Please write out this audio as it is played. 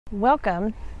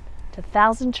Welcome to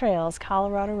Thousand Trails,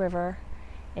 Colorado River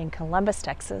in Columbus,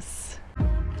 Texas.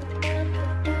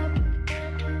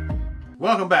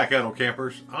 Welcome back, Adult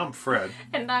Campers. I'm Fred.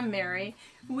 And I'm Mary.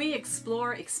 We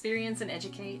explore, experience, and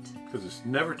educate. Because it's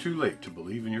never too late to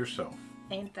believe in yourself.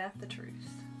 Ain't that the truth?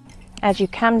 As you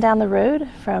come down the road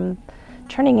from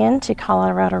turning into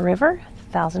Colorado River,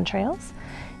 Thousand Trails,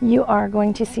 you are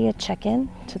going to see a check-in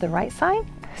to the right side.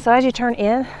 So as you turn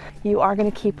in, you are going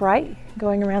to keep right,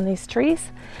 going around these trees,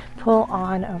 pull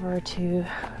on over to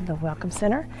the Welcome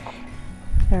Center.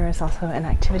 There is also an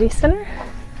activity center.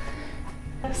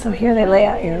 So here they lay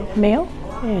out your mail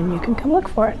and you can come look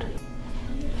for it.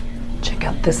 Check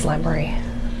out this library.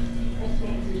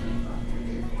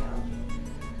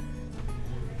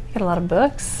 Got a lot of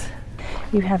books.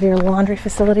 You have your laundry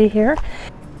facility here.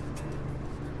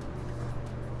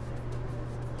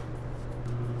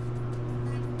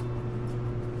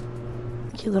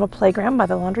 Cute little playground by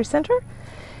the laundry center,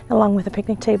 along with a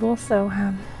picnic table. So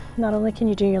not only can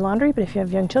you do your laundry, but if you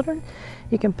have young children,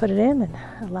 you can put it in and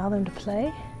allow them to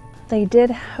play. They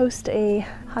did host a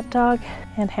hot dog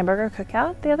and hamburger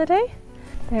cookout the other day.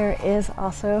 There is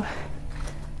also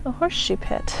a horseshoe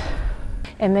pit.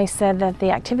 And they said that the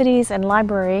activities and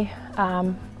library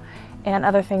and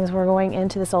other things were going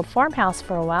into this old farmhouse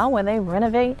for a while when they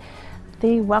renovate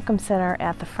the Welcome Center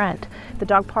at the front. The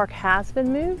dog park has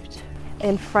been moved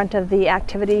in front of the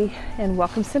activity and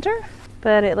welcome center,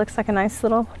 but it looks like a nice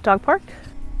little dog park.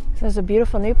 So there's a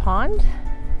beautiful new pond.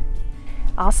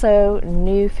 Also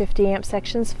new 50 amp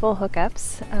sections, full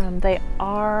hookups. They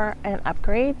are an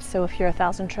upgrade, so if you're a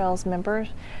Thousand Trails member,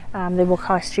 they will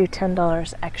cost you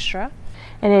 $10 extra.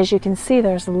 And as you can see,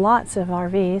 there's lots of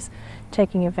RVs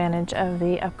taking advantage of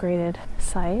the upgraded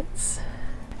sites.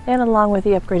 And along with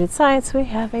the upgraded sites, we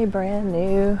have a brand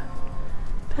new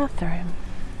bathroom.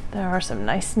 There are some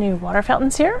nice new water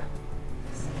fountains here.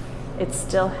 It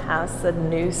still has the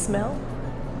new smell.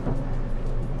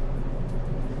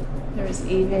 There's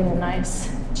even a nice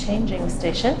changing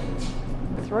station.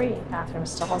 3 bathroom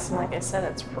stalls, and like I said,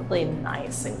 it's really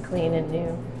nice and clean and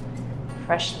new,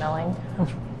 fresh smelling.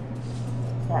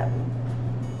 That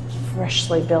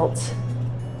freshly built.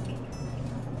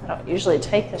 I don't usually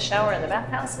take the shower in the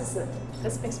bathhouses.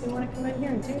 This makes me want to come in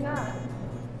here and do that.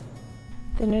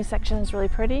 The new section is really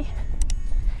pretty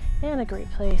and a great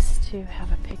place to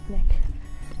have a picnic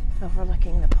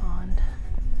overlooking the pond.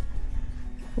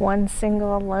 One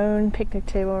single lone picnic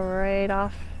table right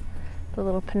off the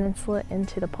little peninsula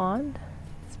into the pond.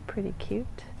 It's pretty cute.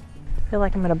 I feel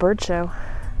like I'm at a bird show.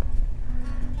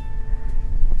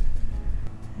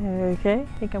 Okay,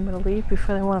 I think I'm gonna leave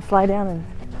before they want to fly down and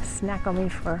snack on me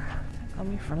for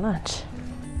lunch.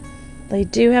 They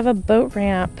do have a boat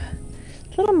ramp.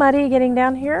 A little muddy getting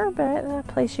down here, but a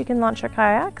place you can launch your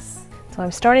kayaks. So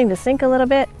I'm starting to sink a little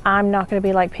bit. I'm not going to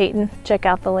be like Peyton. Check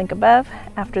out the link above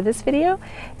after this video,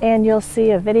 and you'll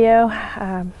see a video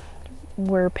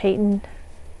where Peyton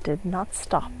did not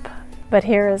stop. But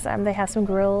here is, they have some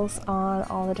grills on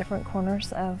all the different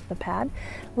corners of the pad.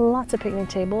 Lots of picnic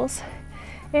tables,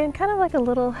 and kind of like a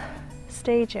little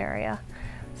stage area.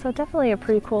 So definitely a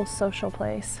pretty cool social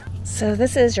place. So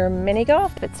this is your mini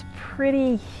golf. It's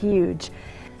pretty huge.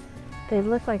 They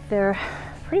look like they're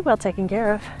pretty well taken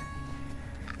care of.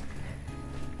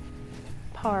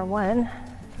 Par 1.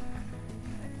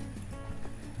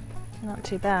 Not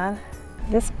too bad.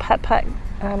 This putt-putt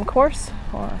course,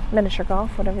 or miniature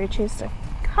golf, whatever you choose to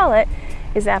call it,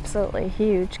 is absolutely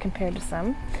huge compared to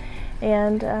some.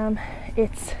 And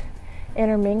it's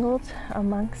intermingled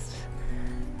amongst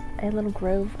a little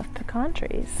grove of pecan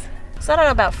trees. So I don't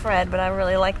know about Fred, but I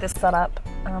really like this setup.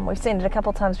 We've seen it a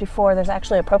couple times before. There's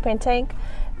actually a propane tank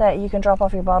that you can drop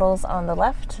off your bottles on the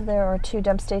left. There are 2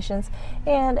 dump stations,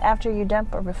 and after you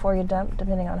dump or before you dump,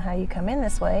 depending on how you come in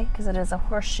this way, because it is a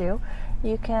horseshoe,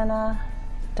 you can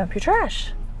dump your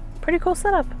trash. Pretty cool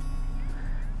setup.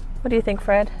 What do you think,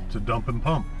 Fred? It's a dump and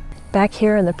pump. Back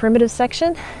here in the primitive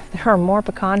section, there are more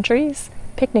pecan trees,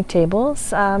 picnic tables.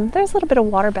 There's a little bit of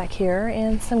water back here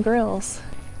and some grills.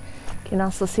 You can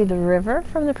also see the river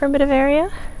from the primitive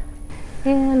area.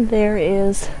 And there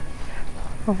is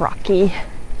Rocky.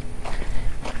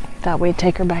 Thought we'd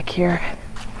take her back here.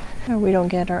 We don't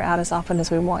get her out as often as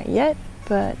we want yet,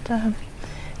 but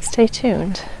stay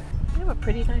tuned. We have a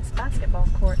pretty nice basketball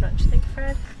court, don't you think,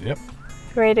 Fred? Yep.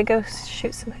 Ready to go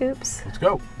shoot some hoops? Let's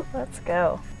go. Let's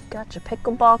go. Got your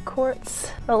pickleball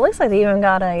courts. Oh, it looks like they even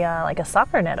got a like a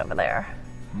soccer net over there.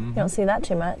 You don't see that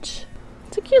too much.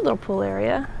 It's a cute little pool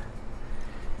area.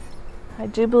 I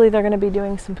do believe they're going to be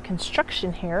doing some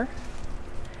construction here.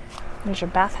 There's your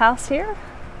bathhouse here.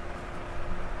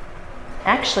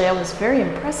 Actually, I was very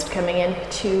impressed coming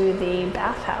into the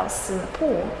bathhouse in the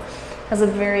pool. It has a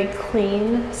very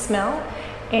clean smell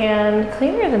and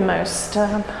cleaner than most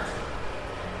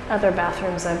other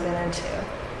bathrooms I've been into.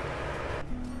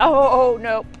 Oh,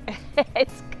 nope.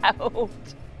 It's cold.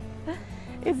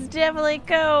 It's definitely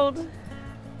cold.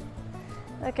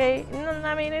 Okay,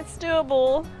 I mean, it's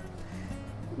doable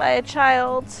by a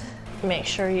child. Make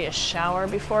sure you shower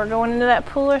before going into that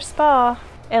pool or spa.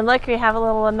 And look, we have a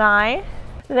little lanai.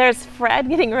 There's Fred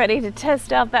getting ready to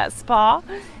test out that spa.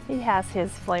 He has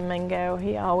his flamingo.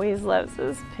 He always loves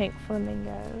his pink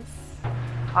flamingos.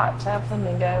 Hot tub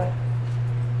flamingo.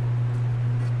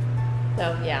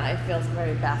 So yeah, it feels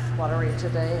very bathwatery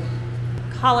today.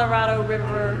 Colorado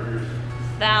River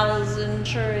 1,000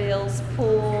 Trails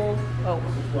pool. Oh,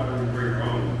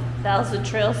 1,000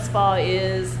 Trails spa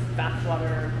is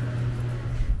bathwater.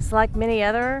 It's like many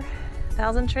other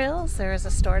 1,000 Trails. There is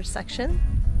a storage section.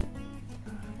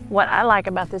 What I like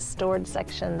about this storage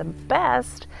section the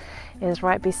best is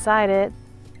right beside it,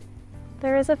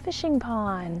 there is a fishing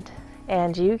pond,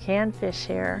 and you can fish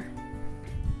here.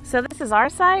 So this is our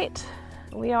site.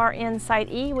 We are in Site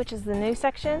E, which is the new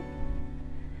section.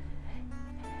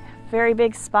 Very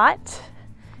big spot.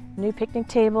 New picnic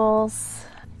tables,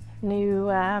 new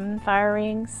fire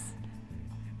rings.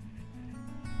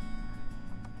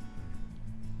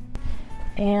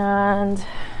 And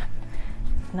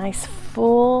nice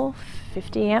full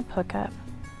 50 amp hookup.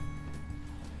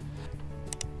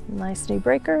 Nice new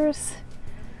breakers.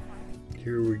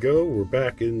 Here we go. We're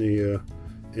back in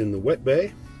the wet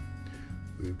bay.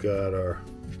 We've got our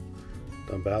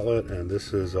dump outlet, and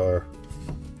this is our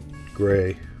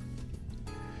gray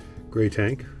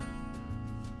tank,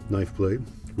 knife blade.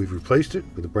 We've replaced it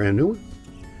with a brand new one,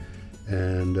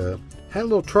 and had a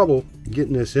little trouble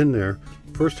getting this in there.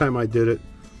 First time I did it,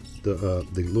 the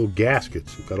little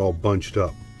gaskets got all bunched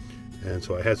up, and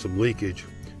so I had some leakage.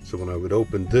 So when I would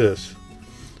open this,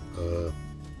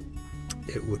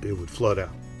 it would flood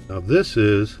out. Now this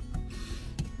is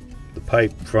the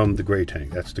pipe from the gray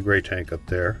tank. That's the gray tank up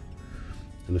there,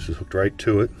 and this is hooked right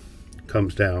to it.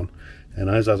 Comes down, and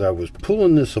as I was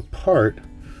pulling this apart,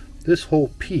 this whole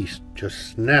piece just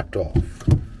snapped off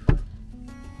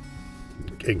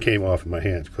and came off in my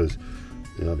hands because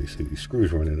obviously these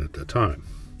screws weren't in at the time.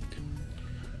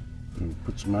 And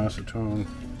put some acetone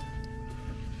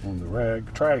on the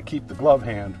rag. Try to keep the glove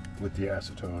hand with the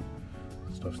acetone.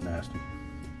 That stuff's nasty.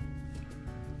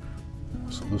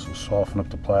 So this will soften up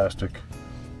the plastic,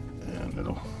 and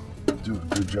it'll do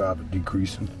a good job at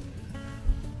decreasing.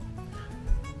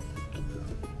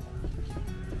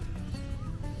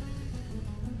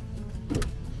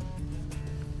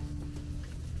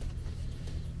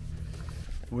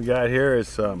 What we got here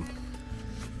is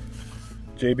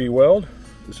JB weld.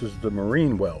 This is the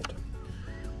marine weld,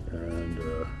 and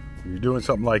when you're doing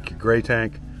something like your gray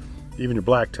tank, even your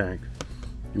black tank,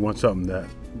 you want something that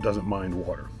doesn't mind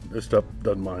water. This stuff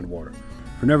doesn't mind water. If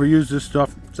you've never used this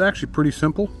stuff, it's actually pretty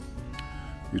simple.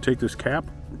 You take this cap,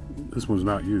 this one's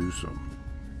not used, so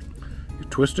you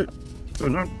twist it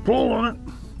and then pull on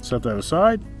it, set that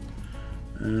aside,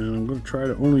 and I'm going to try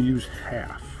to only use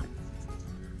half.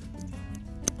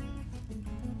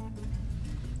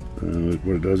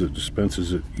 What it does, it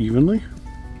dispenses it evenly.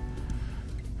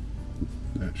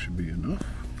 That should be enough.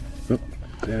 Oh,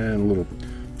 and a little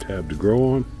tab to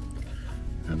grow on.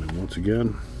 And then once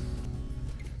again,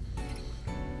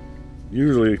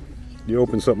 usually you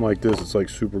open something like this, it's like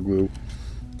super glue.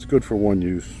 It's good for one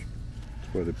use.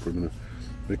 That's why we're going to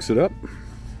mix it up.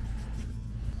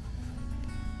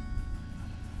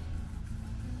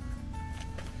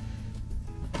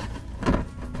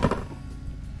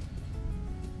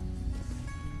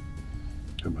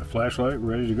 Got my flashlight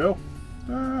ready to go.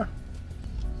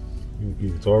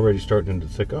 It's already starting to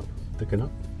thicken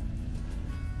up.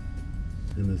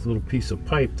 And this little piece of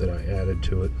pipe that I added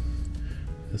to it,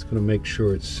 that's going to make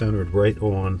sure it's centered right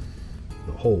on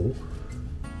the hole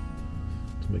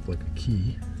to make like a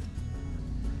key.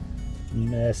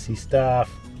 Messy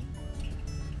stuff.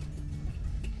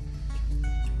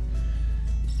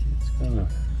 It's going to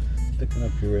thicken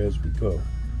up here as we go.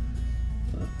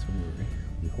 Not to worry,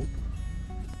 we hope.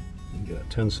 You got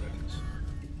 10 seconds.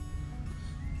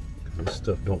 This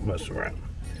stuff don't mess around.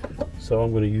 So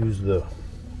I'm going to use the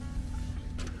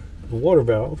water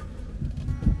valve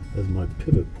as my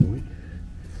pivot point,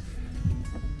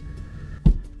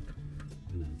 and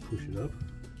then push it up.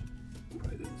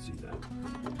 Probably didn't see that.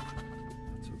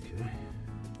 That's okay.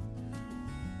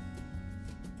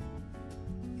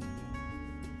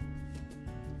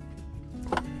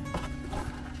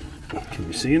 Can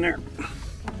you see in there? I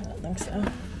don't think so.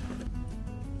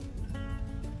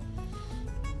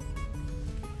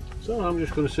 So I'm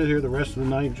just going to sit here the rest of the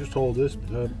night and just hold this.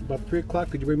 About 3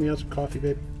 o'clock, could you bring me out some coffee,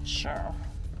 baby? Sure.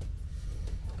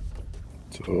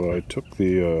 So I took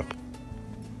the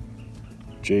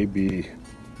JB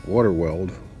water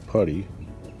weld putty,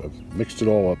 I've mixed it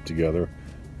all up together,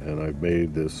 and I've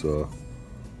made this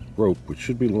rope, which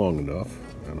should be long enough,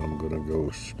 and I'm going to go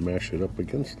smash it up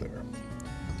against there.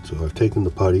 So I've taken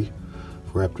the putty,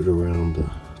 wrapped it around the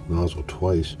nozzle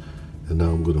twice, and now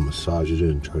I'm going to massage it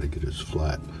in, try to get it as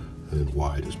flat and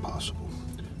wide as possible,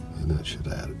 and that should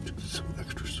add some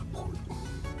extra support.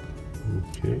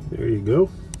 Okay, there you go.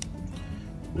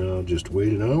 Now I'll just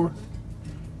wait an hour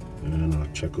and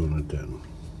I'll check on it then.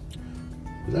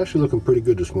 It was actually looking pretty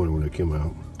good this morning when I came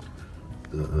out.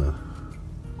 The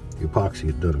epoxy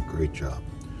had done a great job.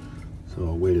 So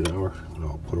I'll wait an hour and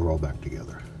I'll put it all back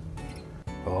together.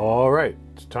 All right,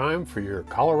 it's time for your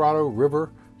Colorado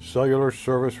River Cellular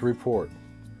Service Report.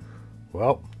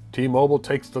 Well, T-Mobile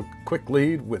takes the quick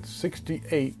lead with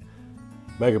 68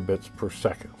 megabits per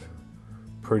second.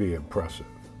 Pretty impressive.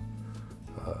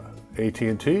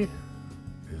 AT&T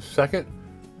is second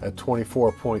at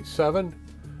 24.7,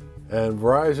 and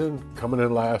Verizon coming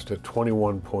in last at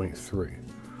 21.3.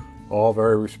 All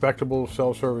very respectable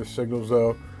cell service signals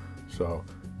though, so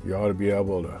you ought to be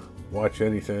able to watch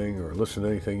anything or listen to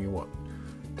anything you want.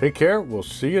 Take care, we'll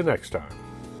see you next time.